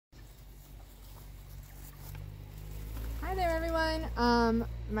Hi there everyone,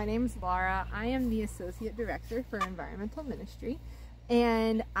 my name is Laura. I am the Associate Director for Environmental Ministry,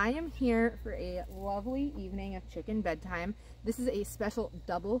 and I am here for a lovely evening of chicken bedtime. This is a special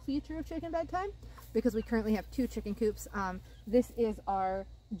double feature of chicken bedtime because we currently have two chicken coops. This is our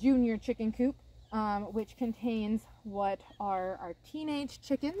junior chicken coop, which contains what are our teenage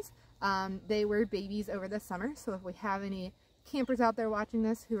chickens. They were babies over the summer, so if we have any campers out there watching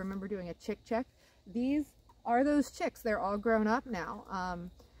this who remember doing a chick check, these are those chicks. They're all grown up now,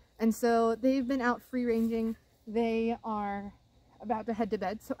 and so they've been out free ranging. They are about to head to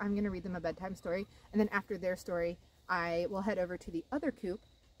bed, so I'm going to read them a bedtime story, and then after their story I will head over to the other coop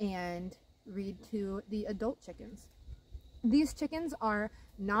and read to the adult chickens. These chickens are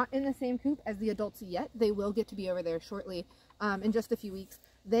not in the same coop as the adults yet. They will get to be over there shortly, in just a few weeks.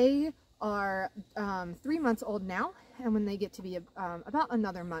 They are 3 months old now, and when they get to be about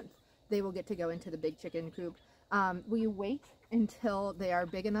another month, they will get to go into the big chicken coop. We wait until they are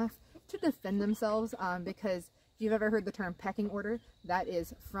big enough to defend themselves, because if you've ever heard the term pecking order, that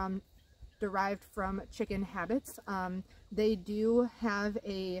is derived from chicken habits. They do have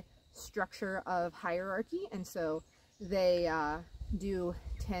a structure of hierarchy, and so they do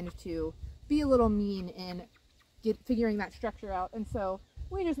tend to be a little mean in figuring that structure out, and so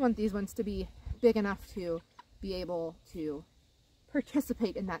we just want these ones to be big enough to be able to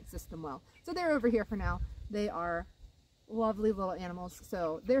participate in that system well. So they're over here for now. They are lovely little animals,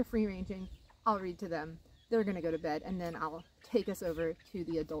 so they're free ranging. I'll read to them. They're gonna go to bed, and then I'll take us over to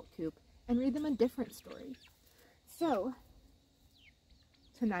the adult coop and read them a different story. So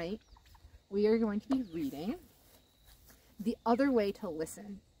tonight we are going to be reading The Other Way to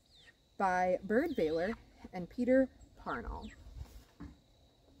Listen by Bird Baylor and Peter Parnell.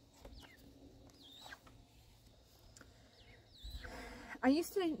 I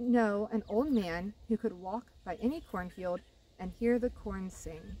used to know an old man who could walk by any cornfield and hear the corn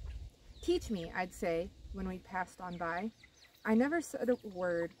sing. "Teach me," I'd say when we passed on by. I never said a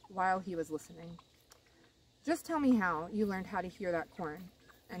word while he was listening. "Just tell me how you learned how to hear that corn."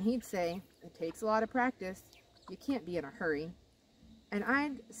 And he'd say, "It takes a lot of practice. You can't be in a hurry." And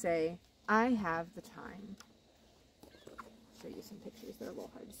I'd say, "I have the time." I'll show you some pictures. They're a little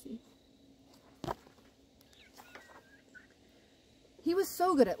hard to see. He was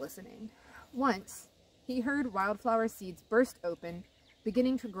so good at listening. Once, he heard wildflower seeds burst open,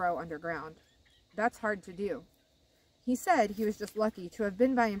 beginning to grow underground. That's hard to do. He said he was just lucky to have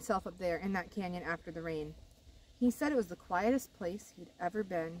been by himself up there in that canyon after the rain. He said it was the quietest place he'd ever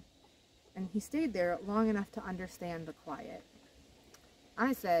been, and he stayed there long enough to understand the quiet.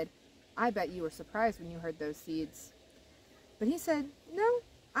 I said, "I bet you were surprised when you heard those seeds." But he said, "No,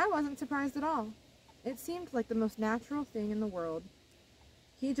 I wasn't surprised at all. It seemed like the most natural thing in the world."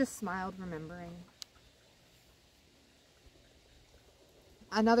 He just smiled, remembering.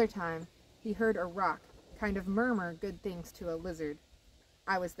 Another time, he heard a rock kind of murmur good things to a lizard.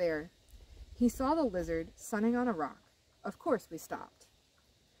 I was there. He saw the lizard sunning on a rock. Of course we stopped.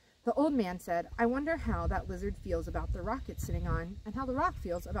 The old man said, "I wonder how that lizard feels about the rock it's sitting on, and how the rock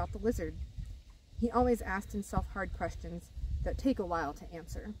feels about the lizard." He always asked himself hard questions that take a while to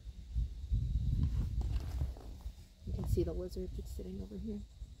answer. You can see the lizard just sitting over here.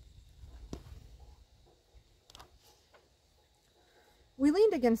 We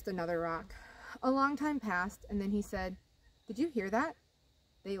leaned against another rock. A long time passed, and then he said, "Did you hear that?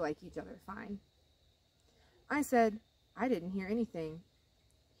 They like each other fine." I said, "I didn't hear anything."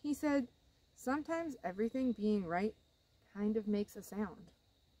 He said, "Sometimes everything being right kind of makes a sound."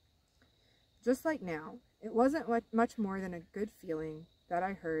 Just like now, it wasn't much more than a good feeling that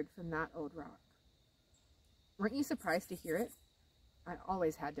I heard from that old rock. Weren't you surprised to hear it? I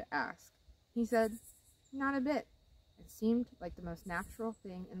always had to ask. He said, "Not a bit. It seemed like the most natural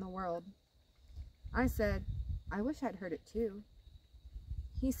thing in the world." I said, "I wish I'd heard it too."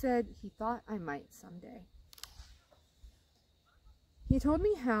 He said he thought I might someday. He told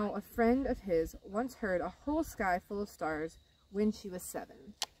me how a friend of his once heard a whole sky full of stars when she was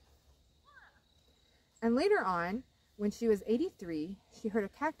 7. And later on, when she was 83, she heard a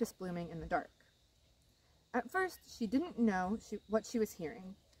cactus blooming in the dark. At first, she didn't know what she was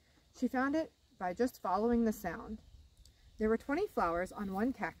hearing. She found it by just following the sound. There were 20 flowers on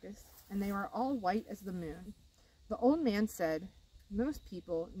one cactus, and they were all white as the moon. The old man said, "Most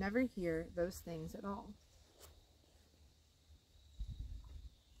people never hear those things at all."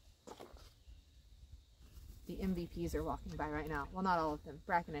 The MVPs are walking by right now. Well, not all of them.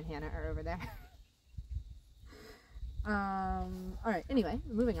 Bracken and Hannah are over there. Alright, anyway,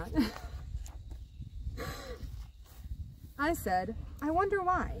 moving on. I said, "I wonder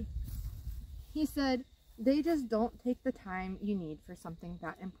why." He said, They just don't take the time you need for something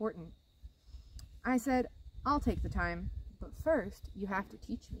that important. I said, I'll take the time, but first you have to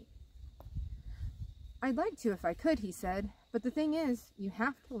teach me. I'd like to if I could, he said, but the thing is, you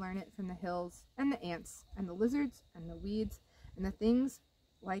have to learn it from the hills and the ants and the lizards and the weeds and the things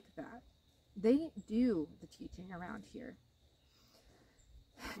like that. They do the teaching around here.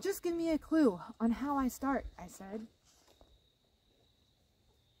 Just give me a clue on how I start, I said.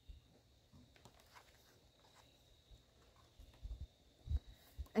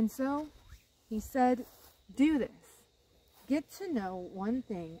 And so he said, do this. Get to know one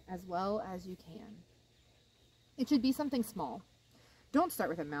thing as well as you can. It should be something small. Don't start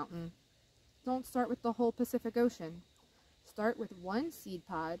with a mountain. Don't start with the whole Pacific Ocean. Start with one seed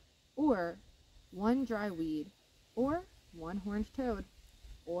pod, or one dry weed, or one horned toad,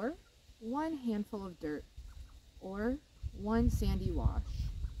 or one handful of dirt, or one sandy wash.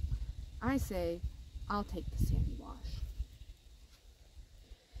 I say, I'll take the sandy wash.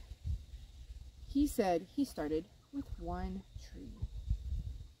 He said he started with one tree.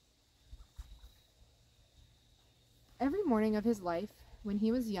 Every morning of his life, when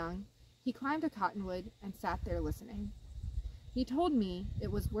he was young, he climbed a cottonwood and sat there listening. He told me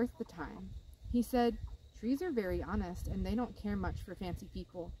it was worth the time. He said, trees are very honest and they don't care much for fancy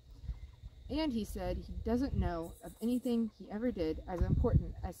people. And he said he doesn't know of anything he ever did as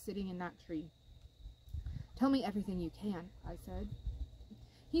important as sitting in that tree. Tell me everything you can, I said.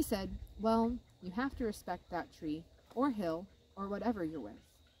 He said, well, you have to respect that tree, or hill, or whatever you're with.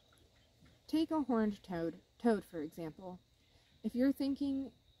 Take a horned toad for example. If you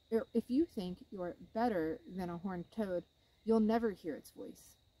think you're better than a horned toad, you'll never hear its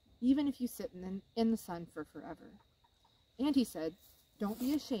voice, even if you sit in the sun for forever. And he said, don't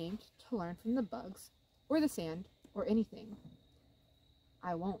be ashamed to learn from the bugs, or the sand, or anything.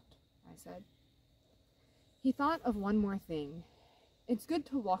 I won't, I said. He thought of one more thing. It's good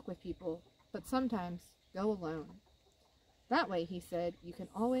to walk with people, but sometimes go alone. That way, he said, you can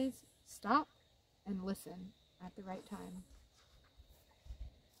always stop and listen at the right time.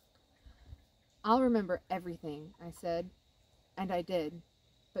 I'll remember everything, I said, and I did,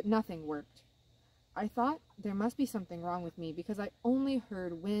 but nothing worked. I thought there must be something wrong with me because I only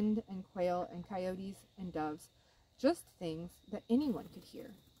heard wind and quail and coyotes and doves, just things that anyone could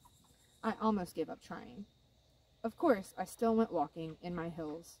hear. I almost gave up trying. Of course, I still went walking in my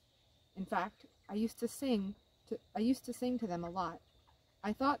hills. In fact, I used to sing to them a lot.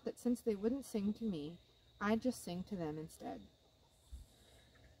 I thought that since they wouldn't sing to me, I'd just sing to them instead.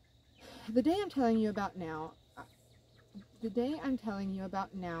 The day I'm telling you about now,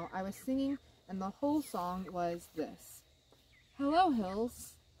 I was singing, and the whole song was this. Hello,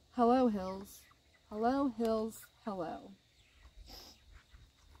 hills. Hello, hills. Hello, hills. Hello.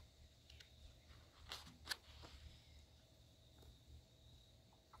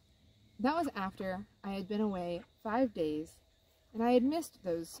 That was after I had been away 5 days, and I had missed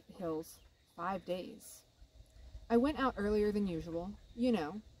those hills 5 days. I went out earlier than usual. You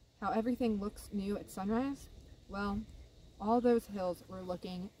know, how everything looks new at sunrise? Well, all those hills were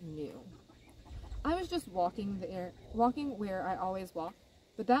looking new. I was just walking where I always walk,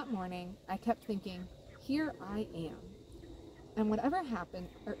 but that morning I kept thinking, here I am. And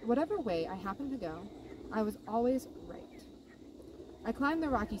whatever way I happened to go, I was always right. I climbed the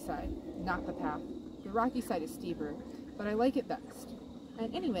rocky side, not the path. The rocky side is steeper, but I like it best.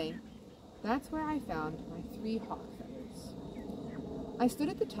 And anyway, that's where I found my 3 hawk feathers. I stood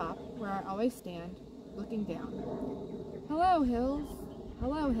at the top, where I always stand, looking down. Hello, hills.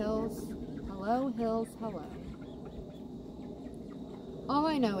 Hello, hills. Hello, hills, hello. All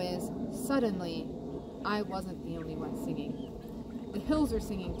I know is, suddenly, I wasn't the only one singing. The hills are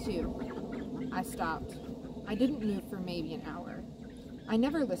singing too. I stopped. I didn't move for maybe an hour. I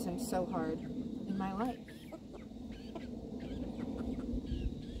never listened so hard in my life.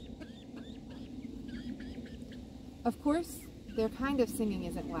 Of course, their kind of singing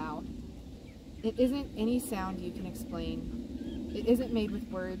isn't loud. It isn't any sound you can explain. It isn't made with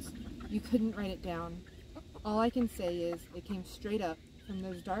words. You couldn't write it down. All I can say is it came straight up from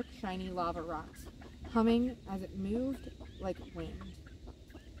those dark, shiny lava rocks, humming as it moved like wind.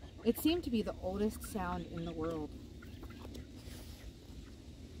 It seemed to be the oldest sound in the world.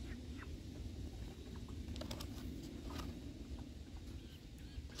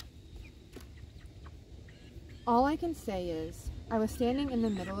 All I can say is, I was standing in the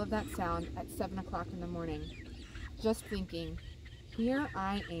middle of that sound at 7 o'clock in the morning, just thinking, here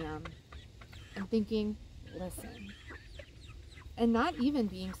I am, and thinking, listen, and not even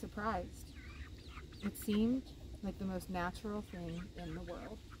being surprised. It seemed like the most natural thing in the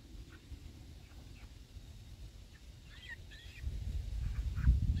world.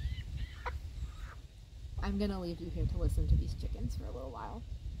 I'm gonna leave you here to listen to these chickens for a little while.